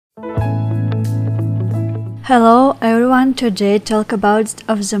Hello everyone, today talk about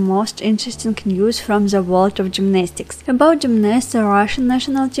of the most interesting news from the world of gymnastics. About gymnasts, the Russian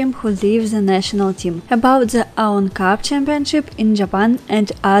national team who leaves the national team. About the AEON Cup championship in Japan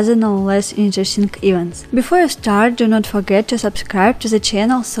and other no less interesting events. Before you start, do not forget to subscribe to the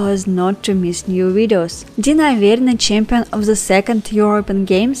channel so as not to miss new videos. Dina Averina, champion of the second European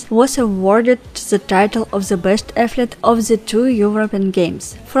Games, was awarded the title of the best athlete of the two European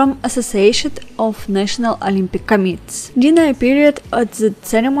Games from Association of National Olympic Committees. Dina appeared at the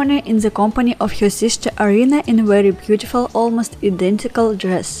ceremony in the company of her sister Arina in a very beautiful, almost identical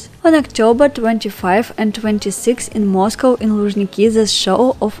dress. On October 25 and 26 in Moscow in Luzhniki, the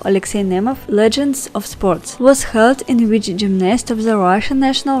show of Alexei Nemov, Legends of Sports, was held, in which gymnasts of the Russian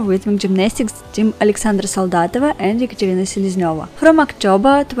national rhythmic gymnastics team Alexandra Soldatova and Ekaterina Selezneva. From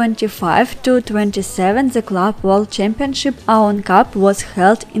October 25 to 27, the Club World Championship AEON Cup was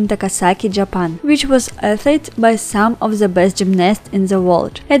held in Takasaki, Japan, which was athleted by some of the best gymnasts in the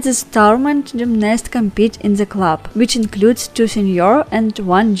world. At this tournament, gymnasts compete in the club, which includes 2 senior and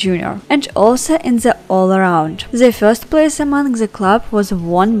 1 junior, and also in the all-around. The first place among the club was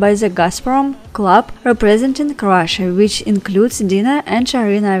won by the Gazprom club representing Russia, which includes Dina and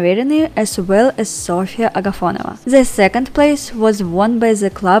Arina Averina as well as Sofia Agafonova. The second place was won by the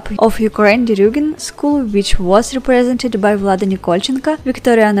club of Ukraine Derugin School, which was represented by Vlada Nikolchenko,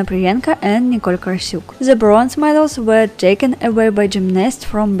 Victoria Anaprienko and Nicole Krasiuk. The bronze medals were taken away by gymnasts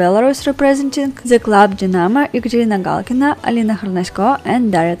from Belarus representing the club Dynamo, Ekaterina Galkina, Alina Kharnasko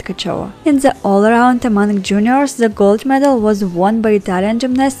and Daria Tkacheva. In the all-around among juniors, the gold medal was won by Italian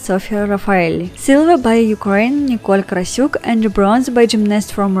gymnast Sofia Raffaelli, silver by Ukraine Nicole Krasiuk and bronze by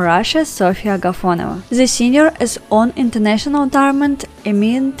gymnast from Russia Sofia Agafonova. The senior is on international tournament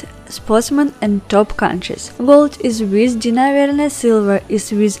amid sportsmen and top countries. Gold is with Dina Averina, silver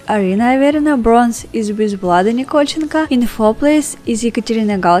is with Arina Averina, bronze is with Vlada Nikolchenko, in 4th place is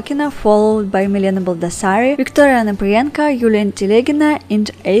Ekaterina Galkina, followed by Milena Baldassari, Victoria Anaprienko, Yulia Telegina, in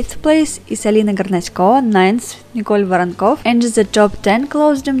 8th place is Alina Garnaskova, 9th Nicole Voronkov, and the top 10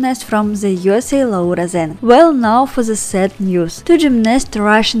 close gymnasts from the USA Laura Zen. Well, now for the sad news. Two gymnasts,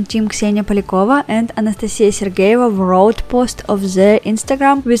 Russian team Ksenia Polyakova and Anastasia Sergeeva, wrote post of their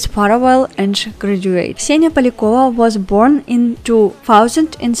Instagram with farewell and graduate. Ksenia Polyakova was born in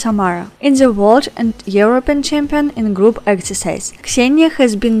 2000 in Samara, in the world and European champion in group exercise. Ksenia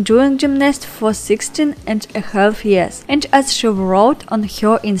has been doing gymnastics for 16.5 years, and as she wrote on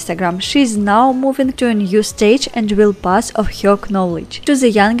her Instagram, she is now moving to a new stage and will pass of her knowledge to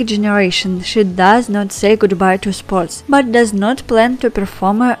the younger generation. She does not say goodbye to sports, but does not plan to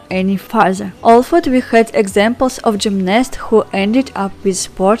perform any further. Although we had examples of gymnasts who ended up with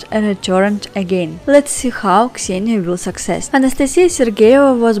sport and returned again. Let's see how Ksenia will succeed. Anastasia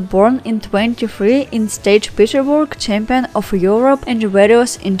Sergeeva was born in 23 in St. Petersburg, champion of Europe and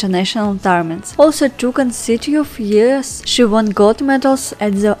various international tournaments. Also 2 consecutive years she won gold medals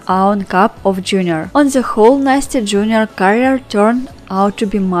at the AEON Cup of Junior. On the whole, Nastya junior career turned out to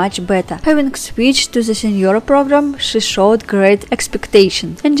be much better. Having switched to the senior program, she showed great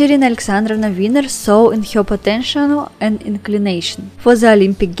expectations, and Irina Alexandrovna winner saw in her potential and inclination for the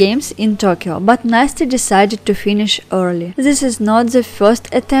Olympic Games in Tokyo, but Nastya decided to finish early. This is not the first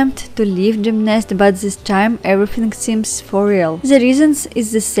attempt to leave gymnastics, but this time everything seems for real. The reasons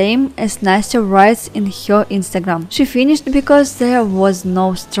is the same as Nastya writes in her Instagram. She finished because there was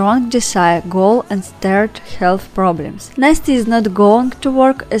no strong desire, goal and started health problems. Nastya is not going to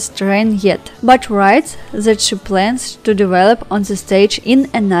work as trained yet, but writes that she plans to develop on the stage in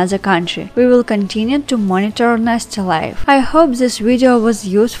another country. We will continue to monitor Nastya live. I hope this video was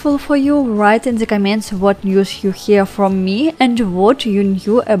useful for you. Write in the comments what news you hear from me and what you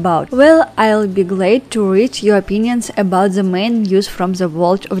knew about. Well, I'll be glad to read your opinions about the main news from the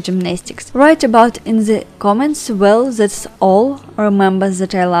world of gymnastics. Write about in the comments. Well, that's all. Remember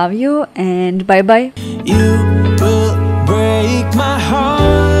that I love you and bye bye. Break my heart.